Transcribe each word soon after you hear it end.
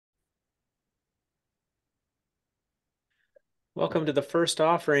Welcome to the first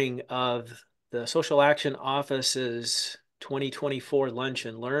offering of the Social Action Office's 2024 Lunch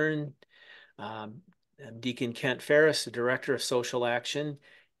and Learn. I'm Deacon Kent Ferris, the Director of Social Action,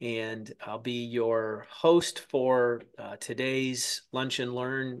 and I'll be your host for today's Lunch and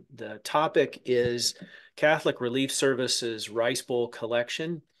Learn. The topic is Catholic Relief Services Rice Bowl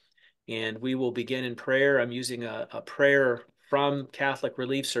Collection, and we will begin in prayer. I'm using a prayer from Catholic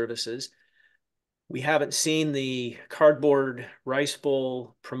Relief Services. We haven't seen the cardboard rice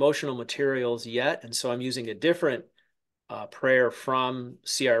bowl promotional materials yet, and so I'm using a different prayer from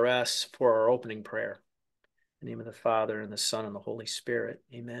CRS for our opening prayer. In the name of the Father, and the Son, and the Holy Spirit.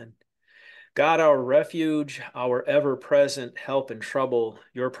 Amen. God, our refuge, our ever-present help in trouble,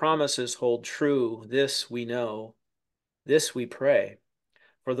 your promises hold true. This we know, this we pray.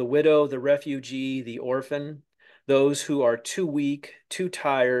 For the widow, the refugee, the orphan, those who are too weak, too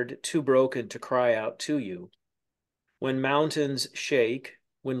tired, too broken to cry out to you. When mountains shake,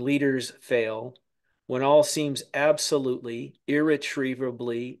 when leaders fail, when all seems absolutely,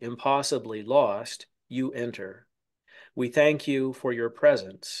 irretrievably, impossibly lost, you enter. We thank you for your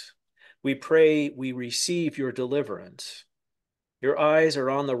presence. We pray we receive your deliverance. Your eyes are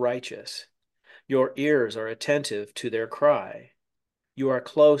on the righteous. Your ears are attentive to their cry. You are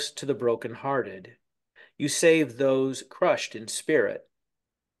close to the brokenhearted. You save those crushed in spirit.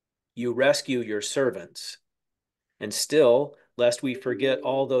 You rescue your servants. And still, lest we forget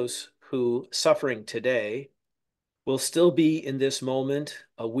all those who, suffering today, will still be in this moment,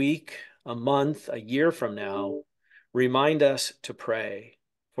 a week, a month, a year from now, remind us to pray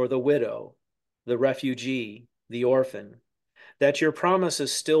for the widow, the refugee, the orphan, that your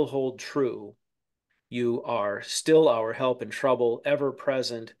promises still hold true. You are still our help in trouble, ever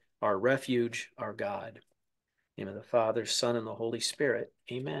present, our refuge, our God. In the name of the Father, Son, and the Holy Spirit.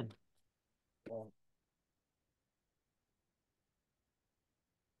 Amen.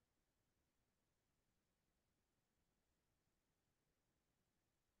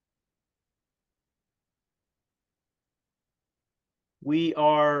 We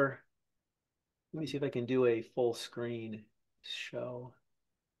are, let me see if I can do a full screen show.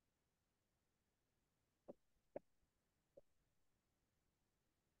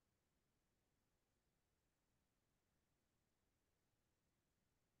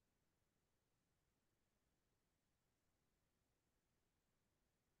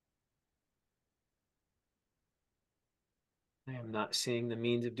 I am not seeing the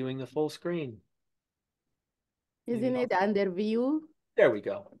means of doing the full screen. Isn't it under view? There we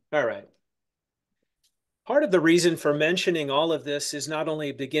go. All right. Part of the reason for mentioning all of this is not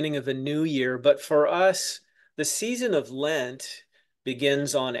only the beginning of a new year, but for us, the season of Lent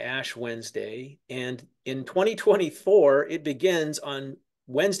begins on Ash Wednesday. And in 2024, it begins on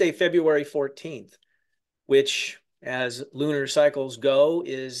Wednesday, February 14th, which, as lunar cycles go,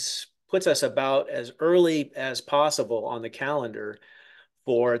 puts us about as early as possible on the calendar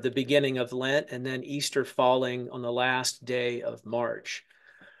for the beginning of Lent, and then Easter falling on the last day of March.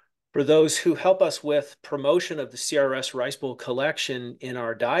 For those who help us with promotion of the CRS Rice Bowl collection in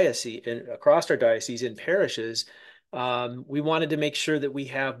our diocese, across our diocese in parishes, we wanted to make sure that we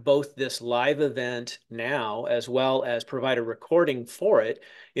have both this live event now as well as provide a recording for it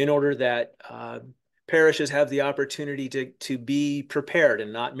in order that parishes have the opportunity to be prepared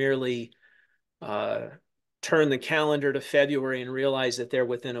and not merely turn the calendar to February and realize that they're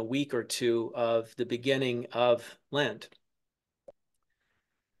within a week or two of the beginning of Lent.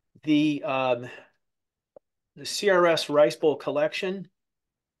 The CRS Rice Bowl collection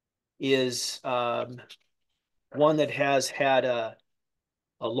is one that has had a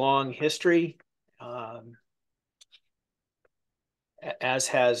long history, as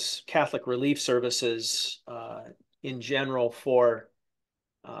has Catholic Relief Services in general, for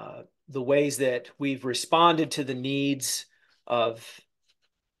the ways that we've responded to the needs of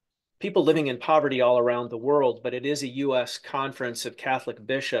people living in poverty all around the world, but it is a U.S. Conference of Catholic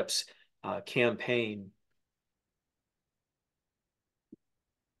Bishops campaign.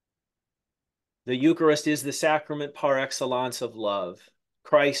 The Eucharist is the sacrament par excellence of love.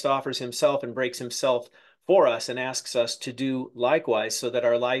 Christ offers himself and breaks himself for us and asks us to do likewise so that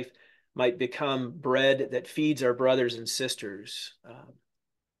our life might become bread that feeds our brothers and sisters.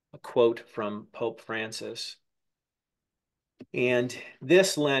 A quote from Pope Francis. And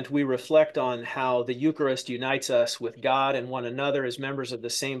this Lent, we reflect on how the Eucharist unites us with God and one another as members of the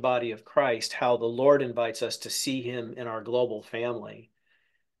same body of Christ, how the Lord invites us to see him in our global family.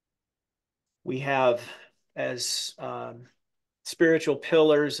 We have, as spiritual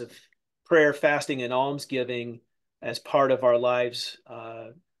pillars of prayer, fasting, and almsgiving as part of our lives,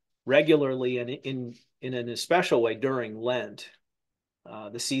 regularly and in an especial way during Lent,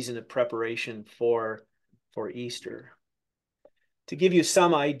 the season of preparation for Easter. To give you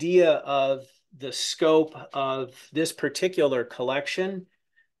some idea of the scope of this particular collection,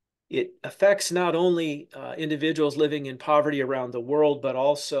 it affects not only individuals living in poverty around the world, but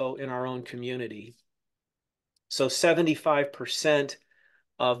also in our own community. So 75%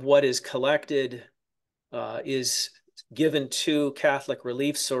 of what is collected is given to Catholic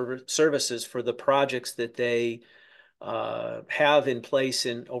Relief Services for the projects that they have in place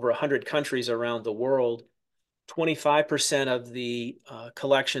in over 100 countries around the world. 25% of the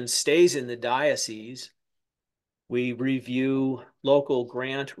collection stays in the diocese. We review local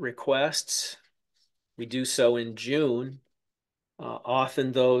grant requests. We do so in June.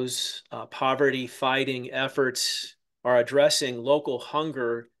 Often those poverty fighting efforts are addressing local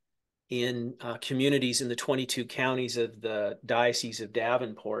hunger in communities in the 22 counties of the Diocese of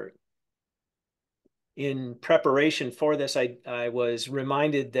Davenport. In preparation for this, I was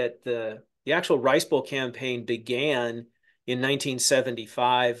reminded that the actual Rice Bowl campaign began in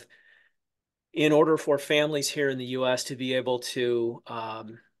 1975 in order for families here in the U.S. to be able to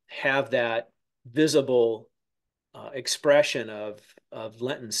have that visible expression of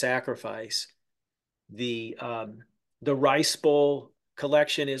Lenten sacrifice. The Rice Bowl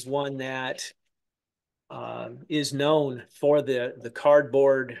collection is one that is known for the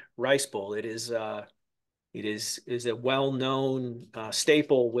cardboard rice bowl. It is a well-known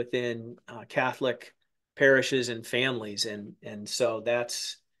staple within Catholic parishes and families, and so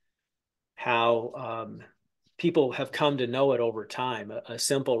that's how people have come to know it over time. A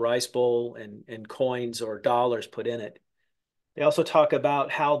simple rice bowl and coins or dollars put in it. They also talk about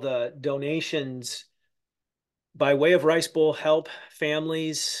how the donations by way of rice bowl help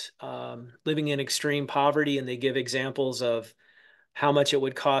families living in extreme poverty, and they give examples of how much it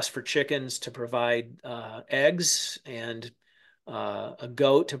would cost for chickens to provide eggs and a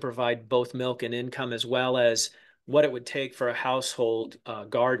goat to provide both milk and income, as well as what it would take for a household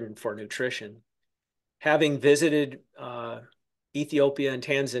garden for nutrition. Having visited Ethiopia and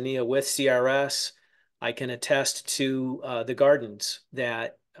Tanzania with CRS, I can attest to the gardens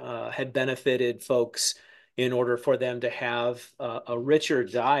that had benefited folks in order for them to have a richer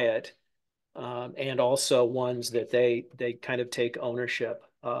diet and also ones that they kind of take ownership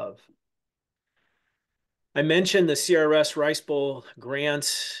of. I mentioned the CRS Rice Bowl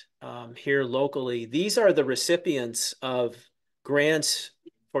grants here locally. These are the recipients of grants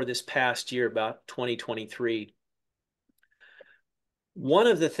for this past year, about 2023. One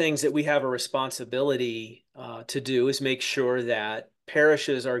of the things that we have a responsibility to do is make sure that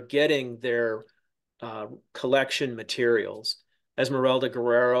parishes are getting their collection materials. Esmeralda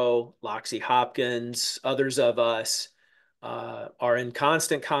Guerrero, Loxie Hopkins, others of us are in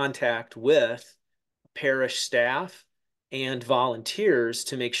constant contact with parish staff and volunteers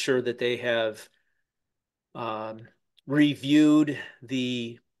to make sure that they have reviewed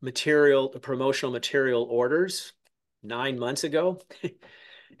the promotional material orders 9 months ago,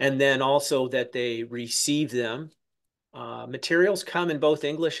 and then also that they receive them. Materials come in both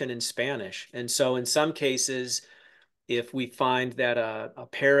English and in Spanish. And so in some cases, if we find that a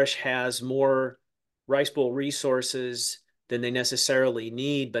parish has more Rice Bowl resources than they necessarily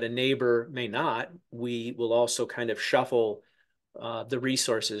need, but a neighbor may not, we will also kind of shuffle the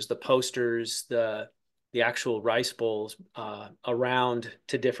resources, the posters, the actual Rice Bowls around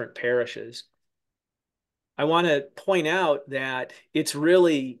to different parishes. I want to point out that it's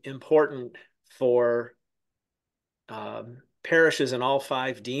really important for parishes in all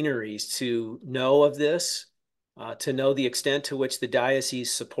 5 deaneries to know of this, to know the extent to which the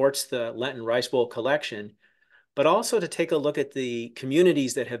diocese supports the Lenten Rice Bowl collection, but also to take a look at the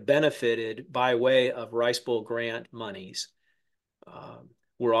communities that have benefited by way of Rice Bowl grant monies.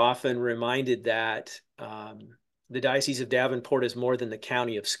 We're often reminded that the Diocese of Davenport is more than the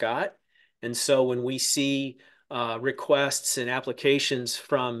County of Scott. And so when we see requests and applications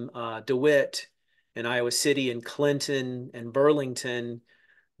from DeWitt and Iowa City and Clinton and Burlington,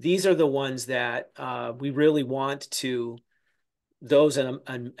 these are the ones that we really want to, those and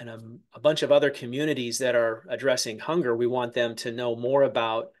a bunch of other communities that are addressing hunger, we want them to know more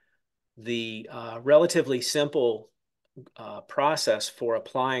about the relatively simple process for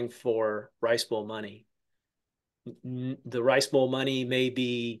applying for Rice Bowl money. The Rice Bowl money may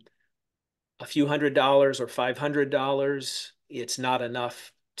be a few $100s or $500. It's not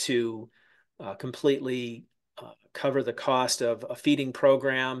enough to completely cover the cost of a feeding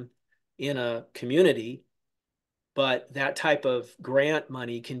program in a community, but that type of grant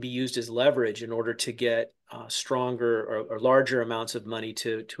money can be used as leverage in order to get stronger or larger amounts of money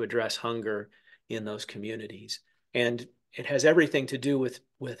to address hunger in those communities. And it has everything to do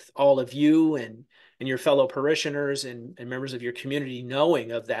with all of you and your fellow parishioners and members of your community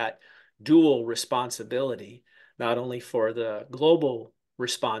knowing of that dual responsibility, not only for the global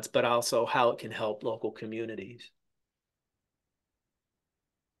response, but also how it can help local communities.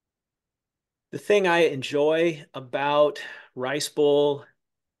 The thing I enjoy about Rice Bowl,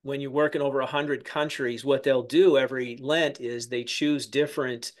 when you work in over 100 countries, what they'll do every Lent is they choose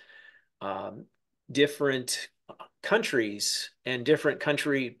um, different countries and different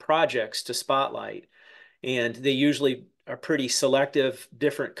country projects to spotlight. And they usually are pretty selective,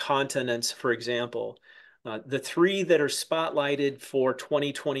 different continents, for example. The three that are spotlighted for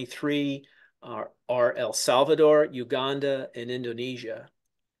 2023 are El Salvador, Uganda, and Indonesia.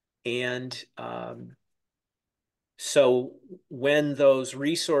 And so when those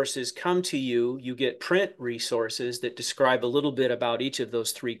resources come to you, you get print resources that describe a little bit about each of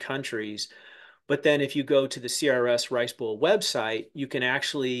those three countries. But then if you go to the CRS Rice Bowl website, you can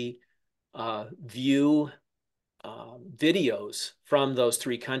actually view videos from those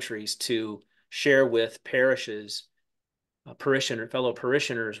three countries to share with parishes, fellow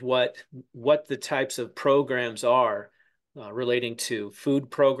parishioners, what the types of programs are relating to food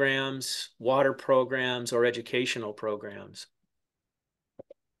programs, water programs, or educational programs.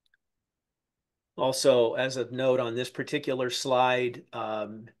 Also, as a note on this particular slide,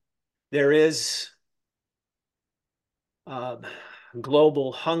 there is um,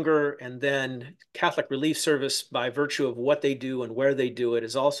 global hunger, and then Catholic Relief Service, by virtue of what they do and where they do it,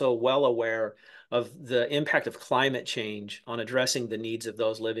 is also well aware of the impact of climate change on addressing the needs of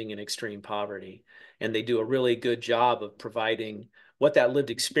those living in extreme poverty. And they do a really good job of providing what that lived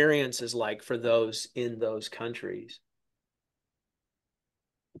experience is like for those in those countries.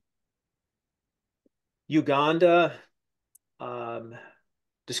 Uganda, um,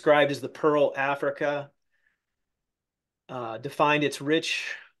 described as the Pearl Africa, defined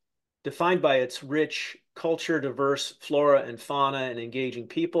by its rich culture, diverse flora and fauna, and engaging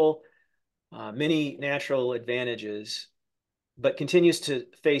people, many natural advantages, but continues to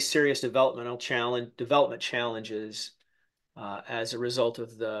face serious development challenges as a result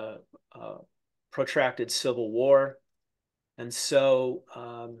of the protracted civil war. And so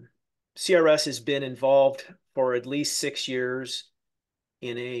CRS has been involved for at least 6 years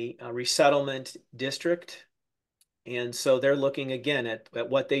in a resettlement district. And so they're looking again at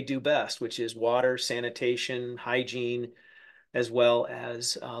what they do best, which is water, sanitation, hygiene, as well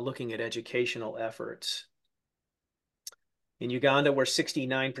as looking at educational efforts. In Uganda, where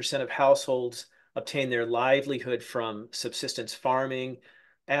 69% of households obtain their livelihood from subsistence farming,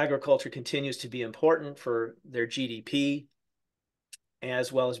 agriculture continues to be important for their GDP,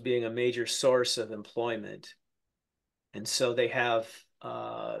 as well as being a major source of employment. And so they have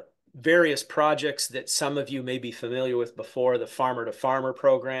various projects that some of you may be familiar with before, the Farmer to Farmer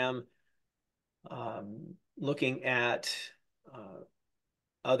program, looking at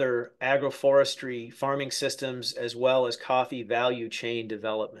other agroforestry farming systems, as well as coffee value chain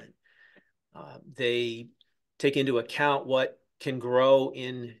development. They take into account what can grow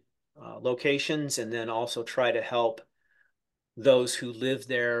in locations and then also try to help those who live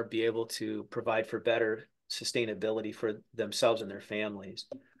there be able to provide for better sustainability for themselves and their families.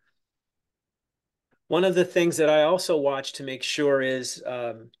 One of the things that I also watch to make sure is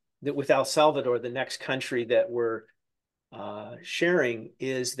that with El Salvador, the next country that we're sharing,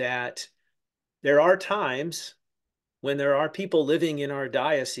 is that there are times when there are people living in our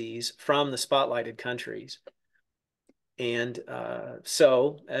diocese from the spotlighted countries. And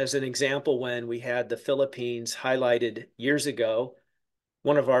so, as an example, when we had the Philippines highlighted years ago,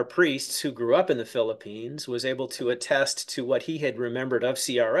 one of our priests who grew up in the Philippines was able to attest to what he had remembered of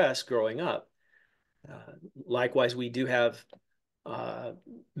CRS growing up. Likewise, we do have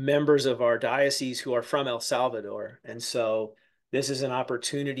members of our diocese who are from El Salvador. And so this is an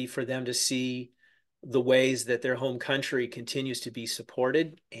opportunity for them to see the ways that their home country continues to be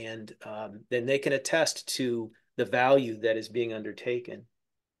supported. And then they can attest to the value that is being undertaken.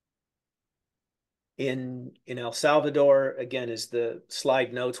 In El Salvador, again, as the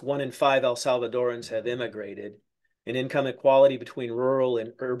slide notes, 1 in 5 El Salvadorans have immigrated. And income equality between rural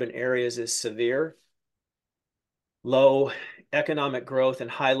and urban areas is severe. Low economic growth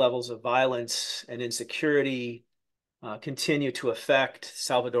and high levels of violence and insecurity continue to affect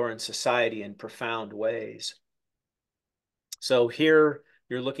Salvadoran society in profound ways. So here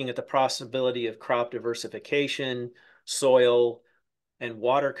you're looking at the possibility of crop diversification, soil and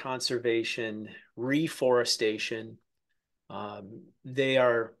water conservation, reforestation. They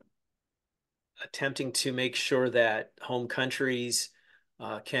are attempting to make sure that home countries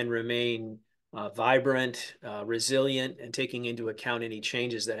can remain vibrant, resilient, and taking into account any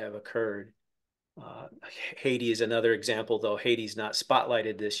changes that have occurred. Uh, Haiti is another example, though Haiti's not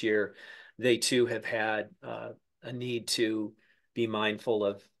spotlighted this year. They too have had a need to be mindful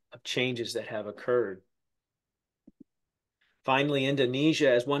of changes that have occurred. Finally,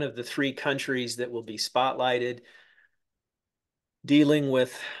 Indonesia is one of the three countries that will be spotlighted, dealing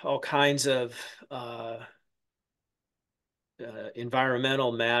with all kinds of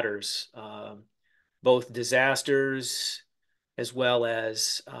environmental matters, both disasters as well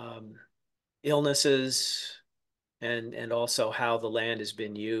as illnesses, and also how the land has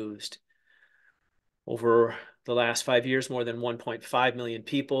been used. Over the last 5 years, more than 1.5 million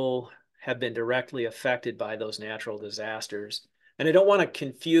people have been directly affected by those natural disasters. And I don't want to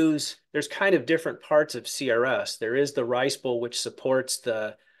confuse, there's kind of different parts of CRS. There is the Rice Bowl, which supports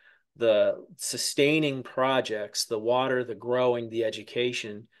the sustaining projects, the water, the growing, the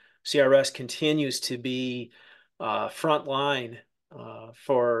education. CRS continues to be front line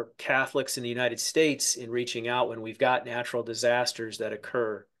for Catholics in the United States in reaching out when we've got natural disasters that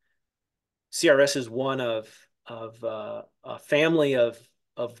occur. CRS is one of a family of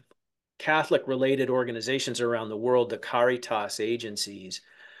Catholic-related organizations around the world, the Caritas agencies.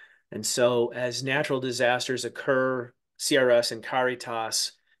 And so as natural disasters occur, CRS and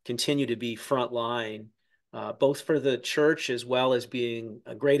Caritas continue to be front line, both for the church as well as being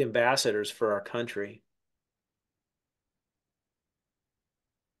great ambassadors for our country.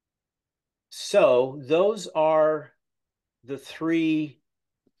 So those are the three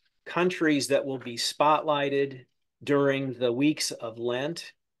countries that will be spotlighted during the weeks of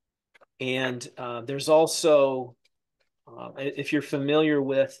Lent. And there's also, if you're familiar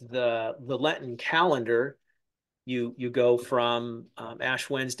with the Lenten calendar, you go from Ash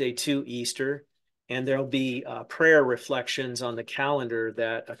Wednesday to Easter, and there'll be prayer reflections on the calendar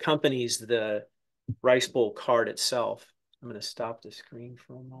that accompanies the Rice Bowl card itself. I'm going to stop the screen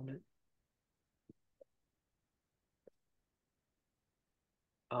for a moment.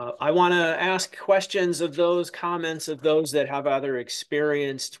 I want to ask questions of those, comments of those that have either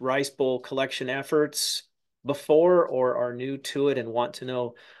experienced Rice Bowl collection efforts before or are new to it and want to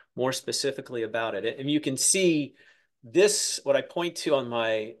know more specifically about it. And you can see this, what I point to on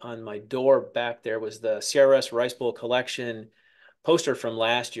my door back there was the CRS Rice Bowl collection poster from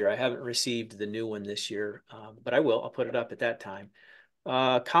last year. I haven't received the new one this year, but I will. I'll put it up at that time.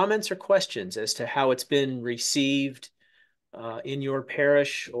 Comments or questions as to how it's been received in your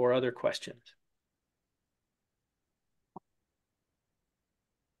parish, or other questions?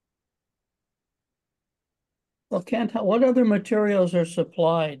 Well, Kent, what other materials are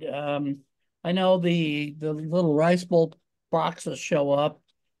supplied? I know the little rice bowl boxes show up,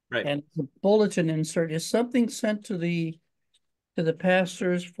 Right. and the bulletin insert. Is something sent to the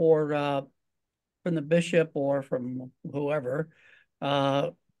pastors for from the bishop or from whoever,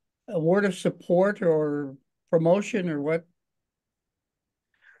 a word of support or promotion or what?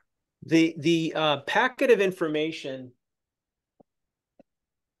 The packet of information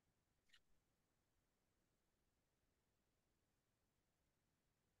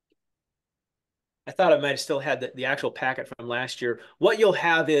I thought I might have still had the actual packet from last year. What you'll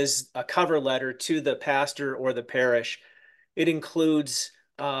have is a cover letter to the pastor or the parish. It includes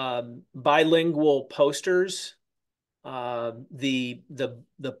bilingual posters, the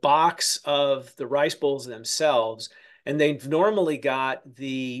box of the rice bowls themselves, and they've normally got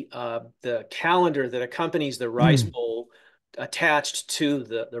the calendar that accompanies the rice bowl attached to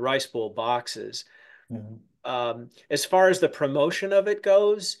the rice bowl boxes. As far as the promotion of it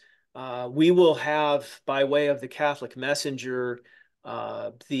goes, we will have, by way of the Catholic Messenger,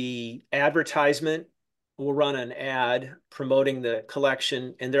 the advertisement. We'll run an ad promoting the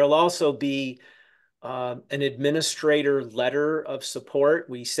collection, and there'll also be an administrator letter of support.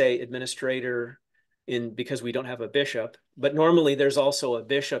 We say administrator because we don't have a bishop, but normally there's also a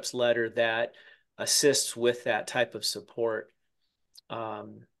bishop's letter that assists with that type of support.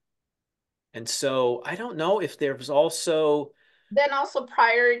 And so I don't know if there's also. Then also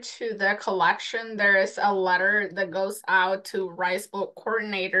prior to the collection, there is a letter that goes out to Rice Bowl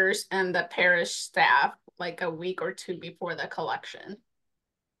coordinators and the parish staff like a week or two before the collection.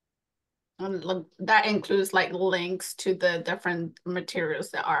 And that includes like links to the different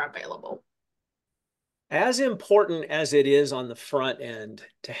materials that are available. As important as it is on the front end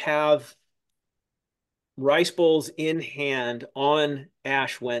to have rice bowls in hand on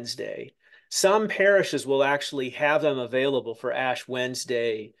Ash Wednesday, some parishes will actually have them available for Ash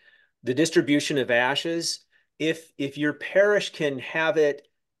Wednesday, the distribution of ashes. If your parish can have it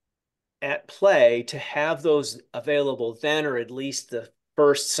at play to have those available then, or at least the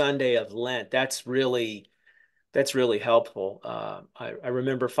first Sunday of Lent. That's really helpful. I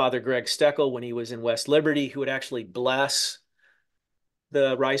remember Father Greg Steckel when he was in West Liberty, who would actually bless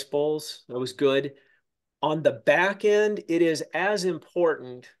the rice bowls. That was good. On the back end, it is as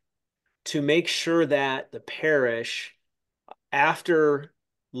important to make sure that the parish, after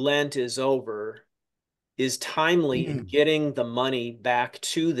Lent is over, is timely in getting the money back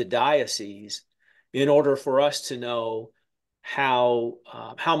to the diocese in order for us to know how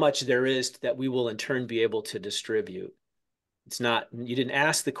much there is that we will in turn be able to distribute. It's not, you didn't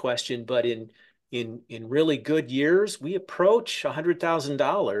ask the question, but in really good years, we approach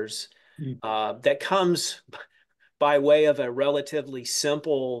 $100,000 that comes by way of a relatively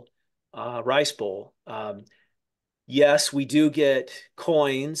simple rice bowl. Yes, we do get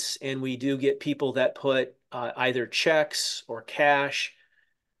coins, and we do get people that put either checks or cash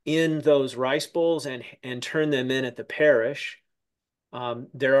in those rice bowls and turn them in at the parish.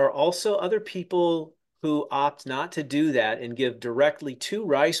 There are also other people who opt not to do that and give directly to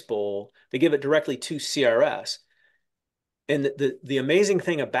Rice Bowl. They give it directly to CRS. And the amazing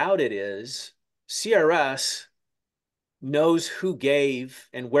thing about it is CRS knows who gave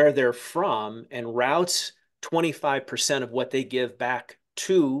and where they're from and routes 25% of what they give back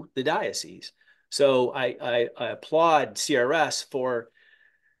to the diocese. So I applaud CRS for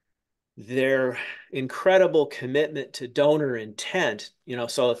their incredible commitment to donor intent.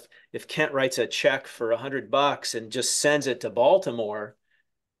 So if Kent writes a check for $100 and just sends it to Baltimore,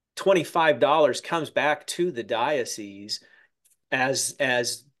 $25 comes back to the diocese as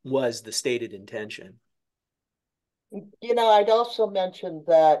was the stated intention. I'd also mention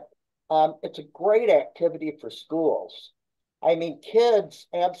that it's a great activity for schools. I mean, kids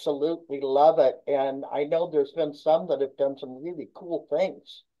absolutely love it. And I know there's been some that have done some really cool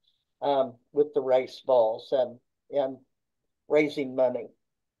things with the rice balls and raising money.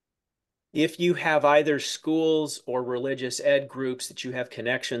 If you have either schools or religious ed groups that you have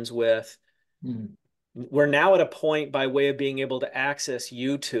connections with, we're now at a point, by way of being able to access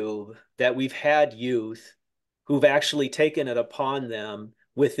YouTube, that we've had youth who've actually taken it upon them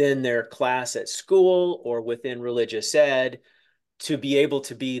within their class at school or within religious ed to be able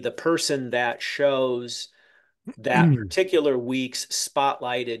to be the person that shows that particular week's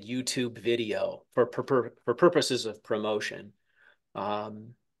spotlighted YouTube video for purposes of promotion.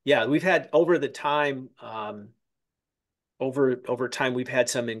 Yeah, we've had over time, we've had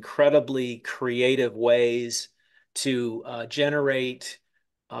some incredibly creative ways to generate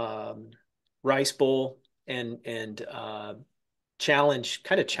rice bowl and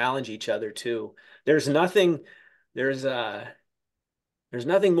challenge each other too. There's nothing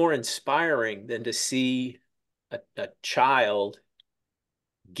more inspiring than to see a child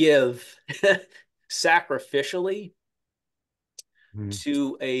give sacrificially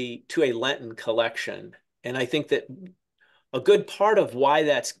to a Lenten collection. And I think that a good part of why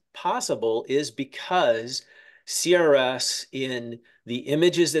that's possible is because CRS, in the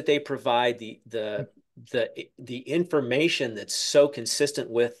images that they provide, the information that's so consistent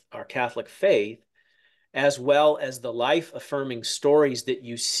with our Catholic faith, as well as the life-affirming stories that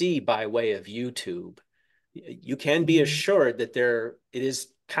you see by way of YouTube, you can be assured that it is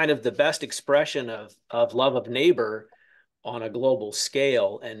kind of the best expression of love of neighbor on a global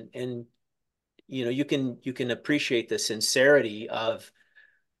scale. And you can appreciate the sincerity of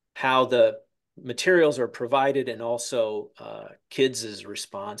how the materials are provided and also kids'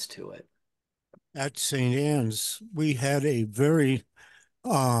 response to it. At St. Anne's, we had a very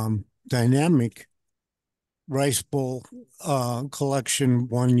dynamic rice bowl collection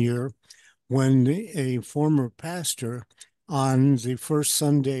one year when a former pastor on the first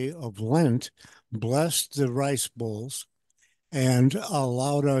Sunday of Lent blessed the rice bowls and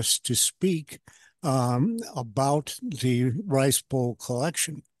allowed us to speak about the rice bowl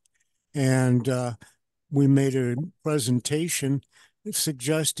collection. And we made a presentation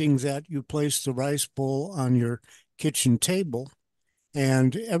suggesting that you place the rice bowl on your kitchen table,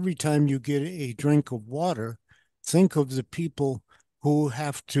 and every time you get a drink of water, think of the people who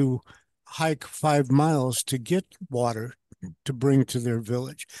have to hike 5 miles to get water to bring to their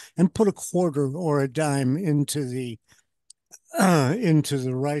village, and put a quarter or a dime into the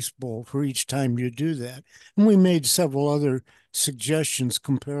rice bowl for each time you do that. And we made several other suggestions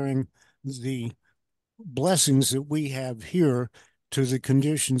comparing the blessings that we have here to the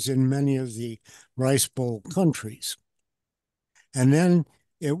conditions in many of the rice bowl countries. And then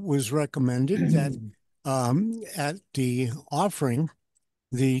it was recommended that at the offering,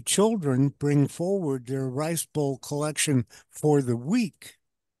 the children bring forward their rice bowl collection for the week.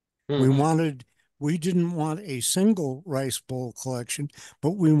 We Mhm. wanted, we didn't want a single rice bowl collection,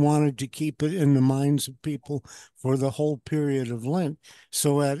 but we wanted to keep it in the minds of people for the whole period of Lent.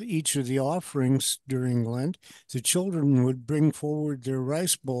 So at each of the offerings during Lent, the children would bring forward their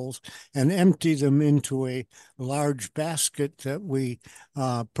rice bowls and empty them into a large basket that we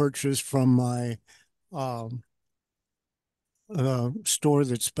purchased from my um, store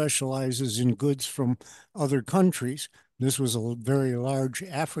that specializes in goods from other countries. This was a very large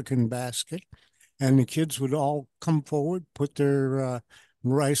African basket, and the kids would all come forward, put their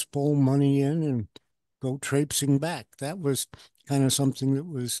rice bowl money in, and go traipsing back. That was kind of something that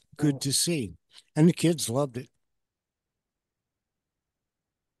was good to see, and the kids loved it.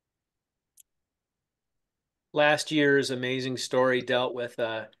 Last year's amazing story dealt with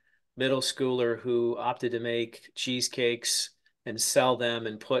a middle schooler who opted to make cheesecakes and sell them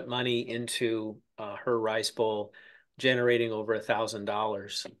and put money into her rice bowl, generating over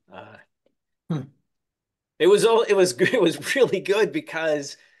 $1,000. Hmm. It was really good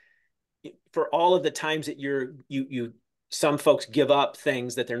because for all of the times that you some folks give up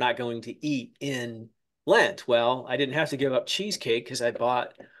things that they're not going to eat in Lent. Well, I didn't have to give up cheesecake because I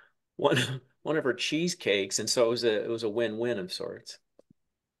bought one one of her cheesecakes, and so it was a win-win of sorts.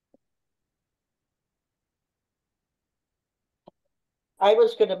 I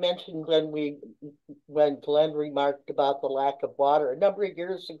was going to mention when Glenn remarked about the lack of water. A number of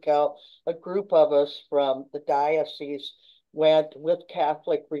years ago, a group of us from the diocese went with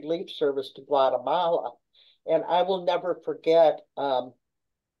Catholic Relief Service to Guatemala. And I will never forget,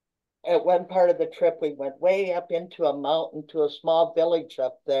 at one part of the trip, we went way up into a mountain to a small village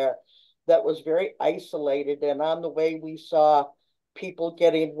up there that was very isolated. And on the way, we saw people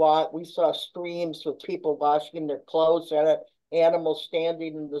getting washed. We saw streams with people washing their clothes in it, animals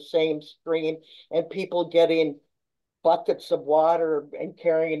standing in the same stream, and people getting buckets of water and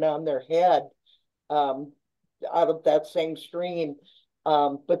carrying on their head um, out of that same stream.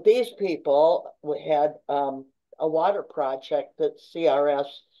 But these people had a water project that CRS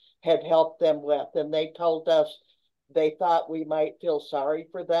had helped them with, and they told us they thought we might feel sorry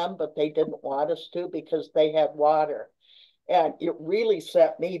for them, but they didn't want us to because they had water. And it really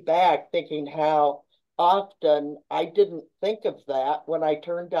set me back thinking how often I didn't think of that when I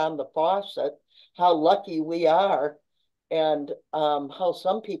turned on the faucet, how lucky we are, and how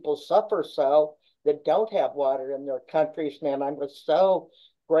some people suffer so that don't have water in their countries. And I was so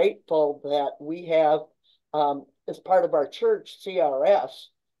grateful that we have, as part of our church, CRS,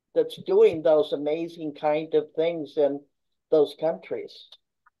 that's doing those amazing kind of things in those countries.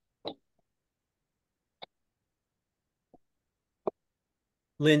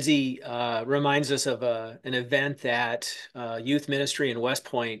 Lindsay reminds us of an event that youth ministry in West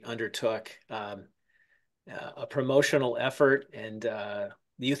Point undertook, a promotional effort, and the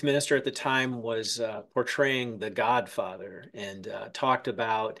youth minister at the time was portraying the Godfather and talked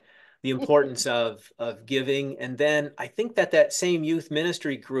about the importance of giving. And then I think that same youth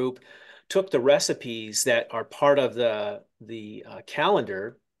ministry group took the recipes that are part of the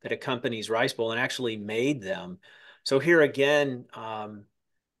calendar that accompanies Rice Bowl and actually made them. So here again,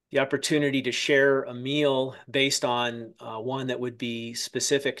 the opportunity to share a meal based on one that would be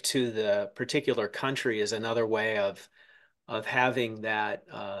specific to the particular country is another way of having that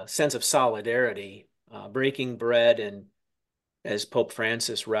sense of solidarity, breaking bread, and as Pope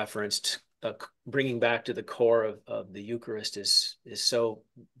Francis referenced, bringing back to the core of the Eucharist is so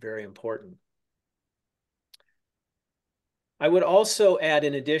very important. I would also add,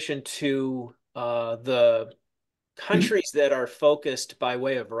 in addition to the countries that are focused by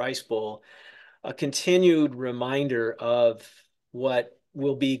way of Rice Bowl, a continued reminder of what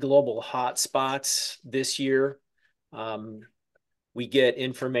will be global hotspots this year. We get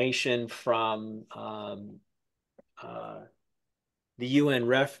information from the UN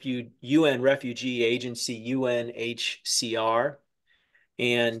Refugee Agency, UNHCR,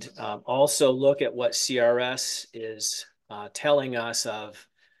 and also look at what CRS is telling us of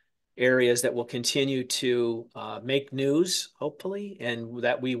areas that will continue to make news, hopefully, and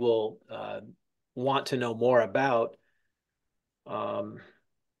that we will want to know more about.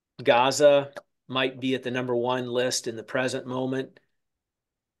 Gaza might be at the #1 list in the present moment.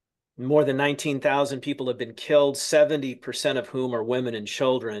 More than 19,000 people have been killed, 70% of whom are women and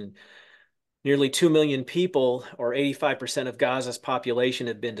children. Nearly 2 million people, or 85% of Gaza's population,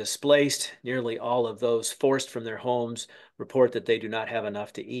 have been displaced. Nearly all of those forced from their homes report that they do not have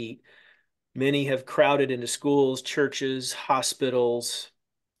enough to eat. Many have crowded into schools, churches, hospitals,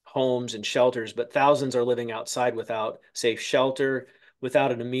 homes, and shelters, but thousands are living outside without safe shelter,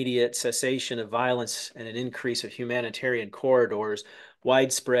 without an immediate cessation of violence and an increase of humanitarian corridors.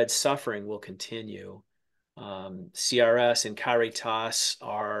 widespread suffering will continue. CRS and Caritas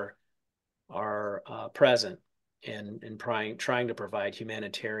are present and trying to provide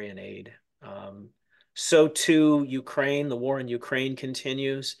humanitarian aid. So too, Ukraine, the war in Ukraine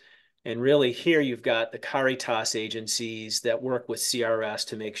continues. And really here you've got the Caritas agencies that work with CRS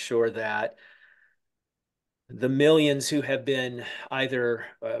to make sure that the millions who have been either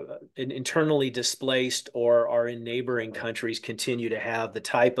internally displaced or are in neighboring countries continue to have the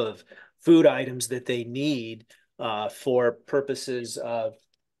type of food items that they need for purposes of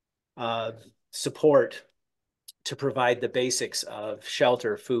support to provide the basics of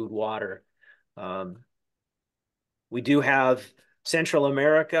shelter, food, water. We do have Central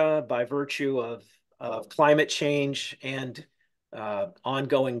America by virtue of climate change and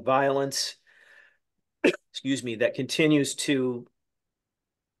ongoing violence, excuse me, that continues to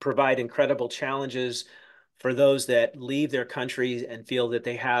provide incredible challenges for those that leave their countries and feel that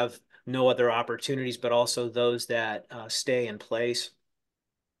they have no other opportunities, but also those that stay in place.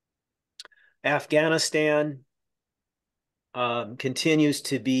 Afghanistan continues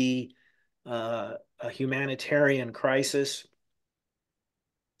to be a humanitarian crisis.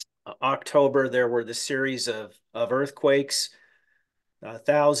 October, there were the series of earthquakes.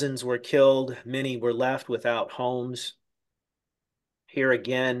 Thousands were killed. Many were left without homes. Here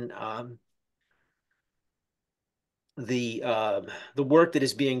again, the work that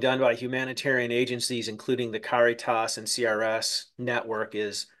is being done by humanitarian agencies, including the Caritas and CRS network,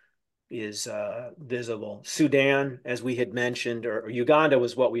 is visible. Sudan, as we had mentioned, or Uganda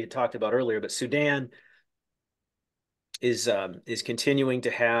was what we had talked about earlier, but Sudan is continuing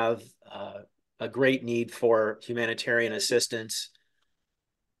to have a great need for humanitarian assistance.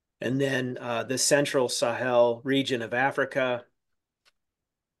 And then the Central Sahel region of Africa,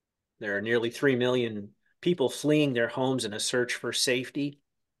 there are nearly 3 million people fleeing their homes in a search for safety.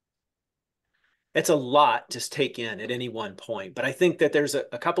 It's a lot to take in at any one point, but I think that there's a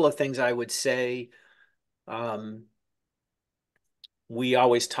couple of things I would say. We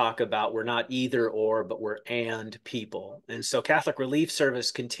always talk about we're not either or, but we're and people. And so Catholic Relief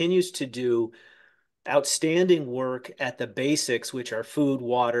Service continues to do outstanding work at the basics, which are food,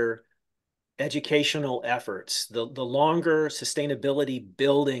 water, educational efforts, the longer sustainability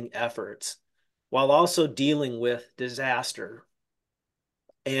building efforts, while also dealing with disaster.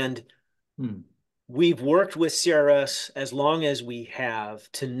 And we've worked with CRS as long as we have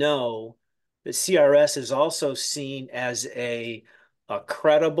to know that CRS is also seen as a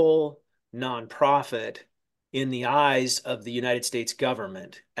credible nonprofit in the eyes of the United States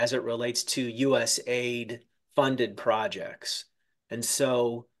government as it relates to U.S. aid funded projects. And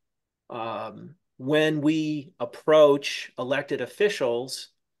so when we approach elected officials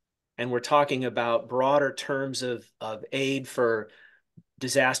and we're talking about broader terms of aid for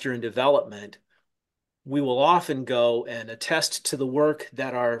disaster and development, we will often go and attest to the work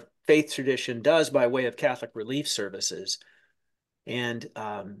that our faith tradition does by way of Catholic Relief Services. And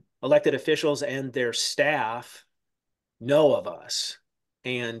elected officials and their staff know of us.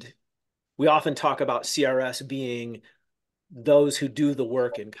 And we often talk about CRS being those who do the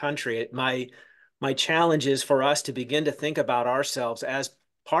work in country. My challenge is for us to begin to think about ourselves as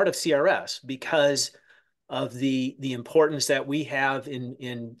part of CRS because of the importance that we have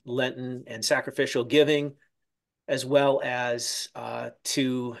in Lenten and sacrificial giving, as well as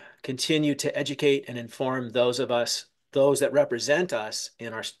to continue to educate and inform those that represent us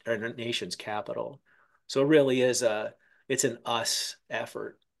in our nation's capital. So it really is it's an us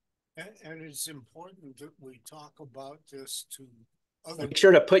effort. And it's important that we talk about this to other. Make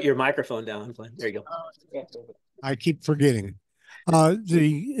sure to put your microphone down, Glenn. There you go. I keep forgetting.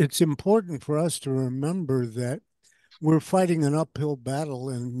 It's important for us to remember that we're fighting an uphill battle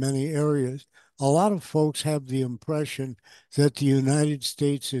in many areas. A lot of folks have the impression that the United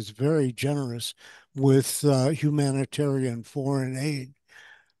States is very generous with humanitarian foreign aid.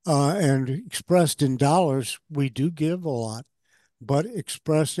 And expressed in dollars, we do give a lot, but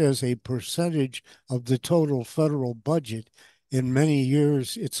expressed as a percentage of the total federal budget, in many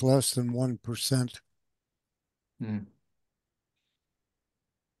years, it's less than 1%.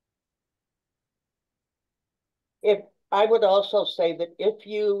 If I would also say that if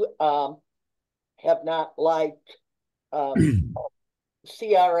you have not liked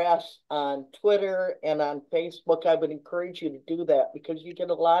CRS on Twitter and on Facebook, I would encourage you to do that because you get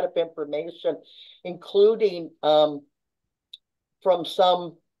a lot of information, including from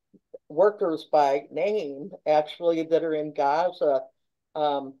some workers by name, actually, that are in Gaza.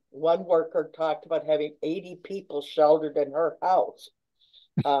 One worker talked about having 80 people sheltered in her house.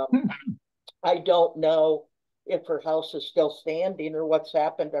 I don't know if her house is still standing or what's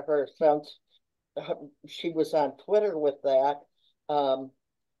happened to her since she was on Twitter with that.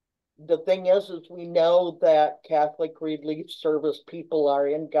 The thing is we know that Catholic Relief Service people are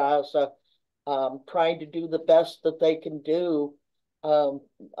in Gaza, trying to do the best that they can do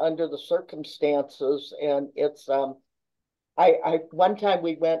under the circumstances. And it's I one time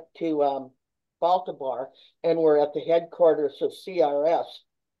we went to Baltimore and we're at the headquarters of CRS,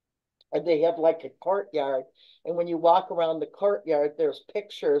 and they have like a courtyard. And when you walk around the courtyard, there's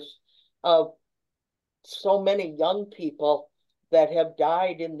pictures of so many young people that have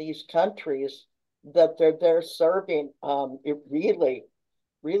died in these countries that they're there serving. It really,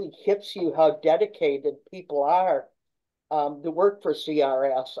 really hits you how dedicated people are to work for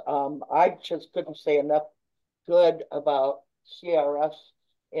CRS. I just couldn't say enough good about CRS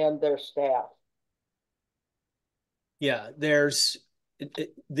and their staff. Yeah, there's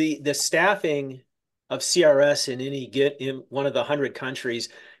the staffing of CRS in in one of the 100 countries.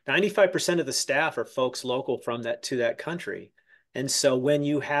 95% of the staff are folks local from that country. And so when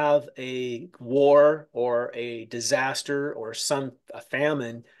you have a war or a disaster or a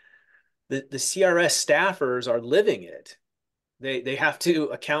famine, the CRS staffers are living it. They have to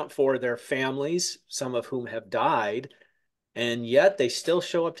account for their families, some of whom have died, and yet they still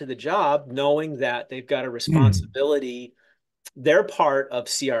show up to the job knowing that they've got a responsibility. Their part of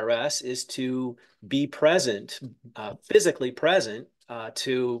CRS is to be present, physically present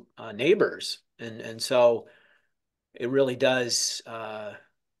to neighbors. And so it really does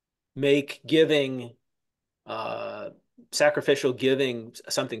make giving, sacrificial giving,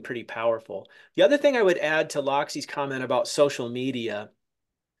 something pretty powerful. The other thing I would add to Loxie's comment about social media,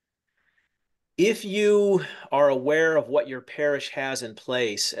 if you are aware of what your parish has in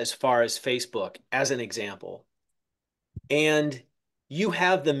place as far as Facebook, as an example, and you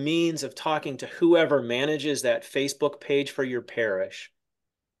have the means of talking to whoever manages that Facebook page for your parish,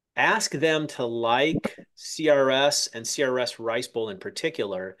 ask them to like CRS and CRS Rice Bowl in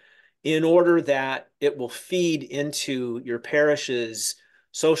particular, in order that it will feed into your parish's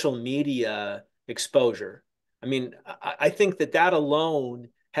social media exposure. I mean, I think that alone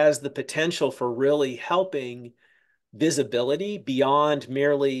has the potential for really helping visibility beyond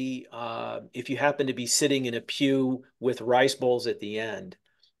merely if you happen to be sitting in a pew with rice bowls at the end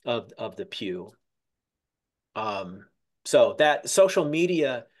of the pew. So that social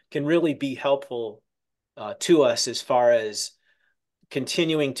media can really be helpful to us as far as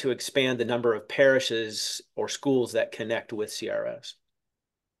continuing to expand the number of parishes or schools that connect with CRS.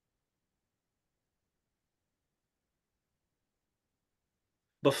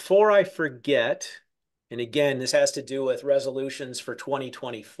 Before I forget, and again, this has to do with resolutions for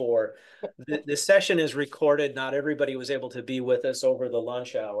 2024. This session is recorded. Not everybody was able to be with us over the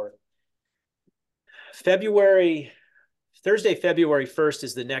lunch hour. Thursday, February 1st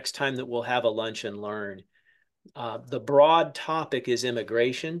is the next time that we'll have a lunch and learn. The broad topic is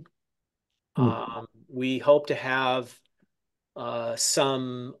immigration. We hope to have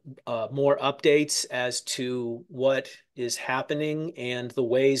some more updates as to what is happening and the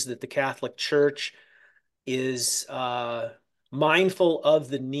ways that the Catholic Church is mindful of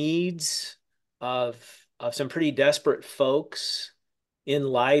the needs of some pretty desperate folks in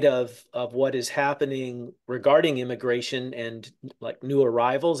light of what is happening regarding immigration and like new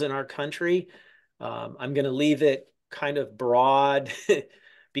arrivals in our country. I'm going to leave it kind of broad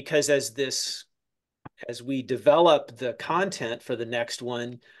because as we develop the content for the next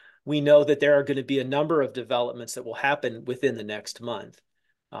one, we know that there are going to be a number of developments that will happen within the next month.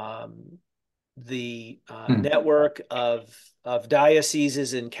 The network of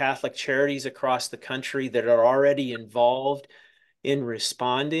dioceses and Catholic charities across the country that are already involved in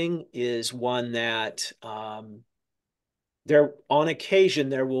responding is one that on occasion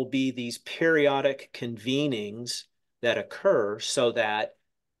there will be these periodic convenings that occur so that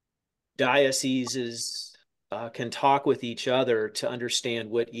dioceses can talk with each other to understand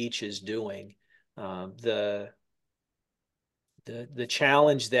what each is doing. The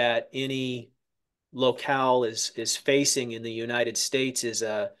challenge that any locale is facing in the United States is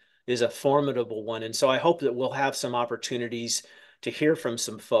a formidable one, and so I hope that we'll have some opportunities to hear from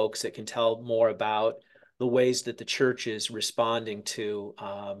some folks that can tell more about the ways that the church is responding to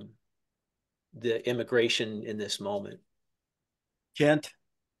the immigration in this moment. Kent?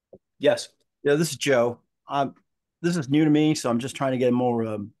 Yes. Yeah, this is Joe. This is new to me, so I'm just trying to get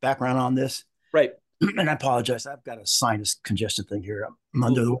more background on this. Right. And I apologize. I've got a sinus congestion thing here. I'm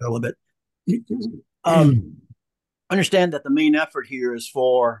under the weather a little bit. Understand that the main effort here is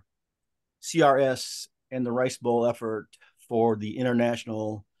for CRS and the Rice Bowl effort for the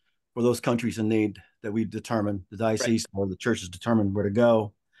international, for those countries in need that we've determined, the Right. diocese or the church has determined where to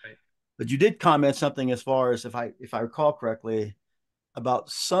go. Right. But you did comment something as far as, if I recall correctly, about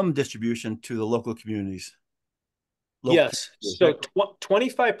some distribution to the local communities. Yes. So Right?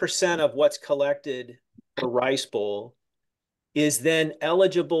 25% of what's collected for Rice Bowl is then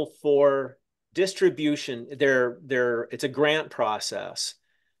eligible for distribution. It's a grant process.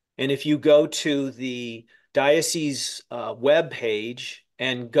 And if you go to the diocese web page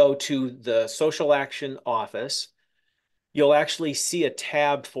and go to the social action office, you'll actually see a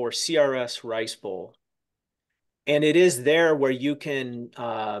tab for CRS Rice Bowl. And it is there where you can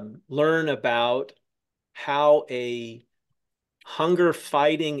learn about how a hunger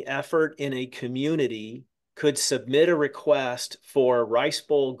fighting effort in a community could submit a request for Rice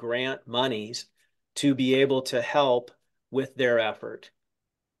Bowl grant monies to be able to help with their effort.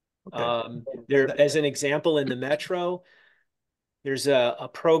 Okay. There, as an example, in the metro, there's a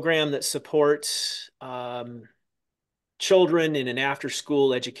program that supports children in an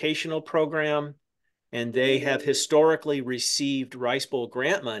after-school educational program, and they have historically received Rice Bowl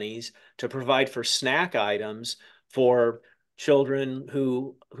grant monies to provide for snack items for children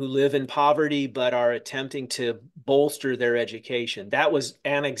who live in poverty but are attempting to bolster their education. That was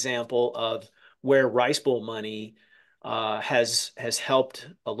an example of where Rice Bowl money has helped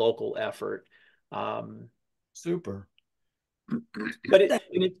a local effort. Super. But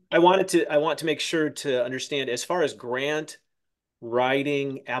I want to make sure to understand, as far as grant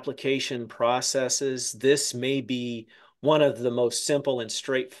writing application processes, this may be one of the most simple and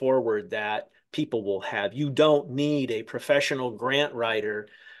straightforward that people will have. You don't need a professional grant writer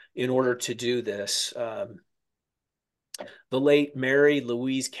in order to do this. The late Mary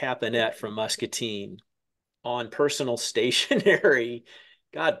Louise Capinet from Muscatine, on personal stationery,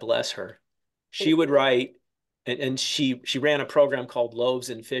 God bless her, she would write, and she ran a program called Loaves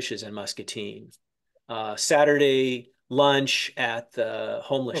and Fishes in Muscatine. Saturday lunch at the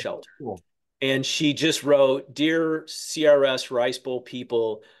homeless shelter. Cool. And she just wrote, "Dear CRS Rice Bowl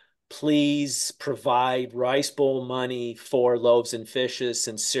people, please provide Rice Bowl money for Loaves and Fishes.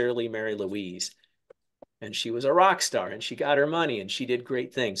 Sincerely, Mary Louise." And she was a rock star, and she got her money, and she did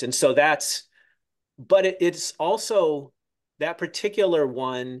great things. And so but it's also that particular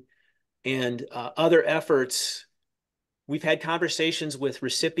one, and other efforts. We've had conversations with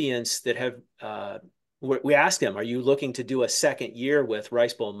recipients that have, we asked them, "Are you looking to do a second year with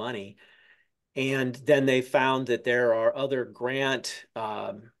Rice Bowl money?" And then they found that there are other grant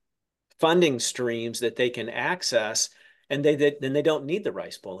funding streams that they can access, and then they don't need the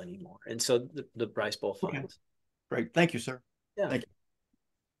Rice Bowl anymore. And so the Rice Bowl funds. Okay. Great. Thank you, sir. Yeah. Thank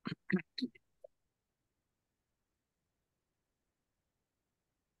you.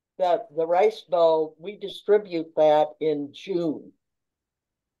 The Rice Bowl, we distribute that in June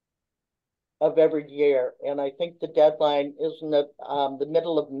of every year. And I think the deadline isn't it the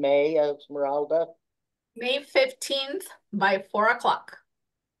middle of May, Esmeralda? May 15th by 4 o'clock.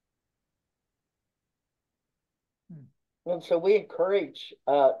 And so we encourage,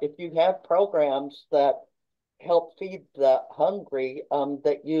 if you have programs that help feed the hungry,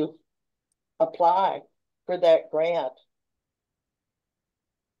 that you apply for that grant.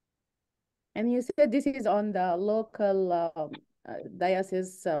 And you said this is on the local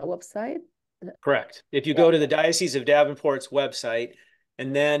diocese website? Correct. If you go to the Diocese of Davenport's website,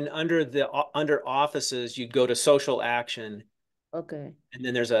 and then under offices, you go to social action. Okay. And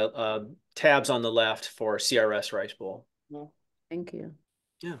then there's a tabs on the left for CRS Rice Bowl. Thank you.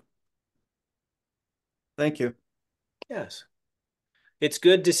 Yeah. Thank you. Yes. It's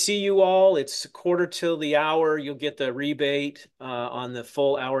good to see you all. It's a quarter till the hour. You'll get the rebate on the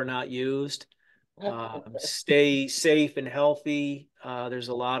full hour not used. Stay safe and healthy. There's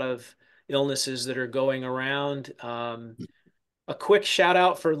a lot of illnesses that are going around. A quick shout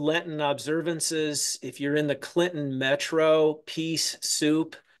out for Lenten observances. If you're in the Clinton Metro, Peace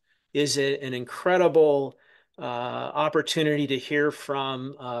Soup is an incredible opportunity to hear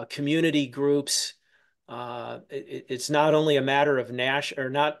from community groups. It's not only a matter of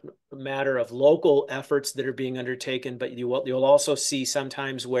not a matter of local efforts that are being undertaken, but you'll also see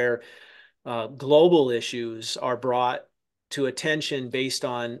sometimes where global issues are brought to attention based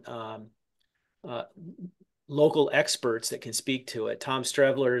on local experts that can speak to it. Tom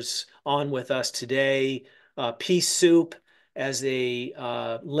Strevler's on with us today. Peace Soup as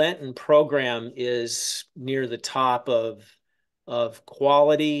a Lenten program is near the top of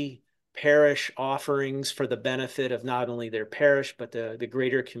quality parish offerings for the benefit of not only their parish, but the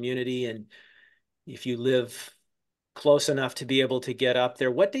greater community. And if you live close enough to be able to get up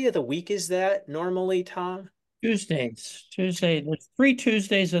there, what day of the week is that normally, Tom? Tuesdays. There's 3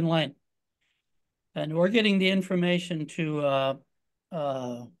 Tuesdays in Lent. And we're getting the information to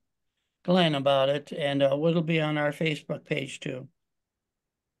Glenn about it, and it'll be on our Facebook page too.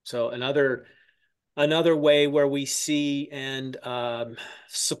 So another way where we see and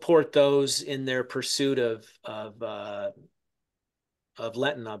support those in their pursuit of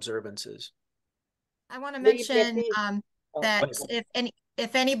Lenten observances. I want to Lee, mention Vicky? that Okay.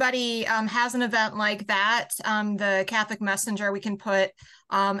 if anybody has an event like that, the Catholic Messenger, we can put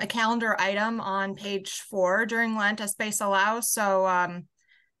a calendar item on page 4 during Lent as space allows. So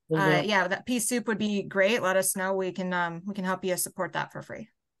yeah, that pea soup would be great. Let us know. We can help you support that for free.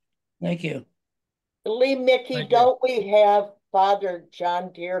 Thank you. Lee, Mickey, Thank you. don't we have Father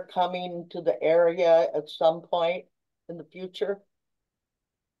John Deere coming to the area at some point in the future?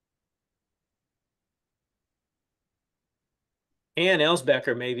 Ann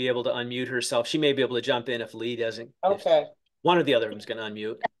Elsbecker may be able to unmute herself. She may be able to jump in if Lee doesn't. Okay. If one or the other of them is going to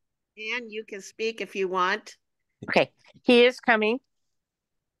unmute. And you can speak if you want. Okay, he is coming.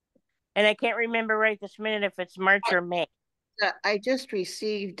 And I can't remember right this minute if it's March or May. I just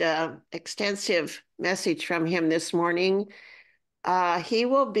received an extensive message from him this morning. He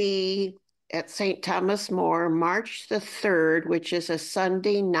will be at St. Thomas More March the 3rd, which is a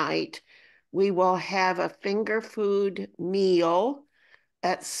Sunday night. We will have a finger food meal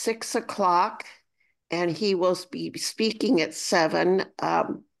at 6 o'clock, and he will be speaking at 7.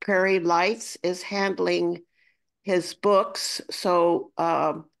 Prairie Lights is handling his books, so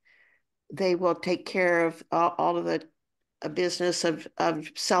they will take care of all of the business of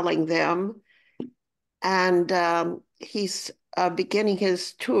selling them. And he's beginning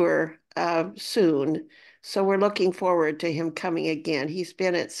his tour soon. So we're looking forward to him coming again. He's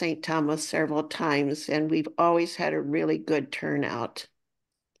been at St. Thomas several times, and we've always had a really good turnout.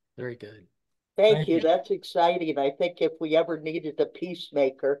 Very good. Thank you. That's exciting. I think if we ever needed a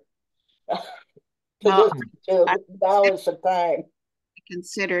peacemaker to listen to, now is the time.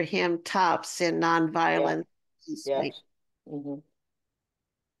 Consider him tops in nonviolent peacemaker. Yes. Mm-hmm.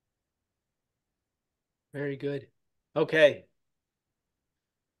 Very good. Okay.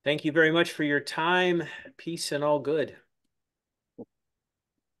 Thank you very much for your time. Peace and all good.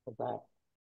 Bye-bye.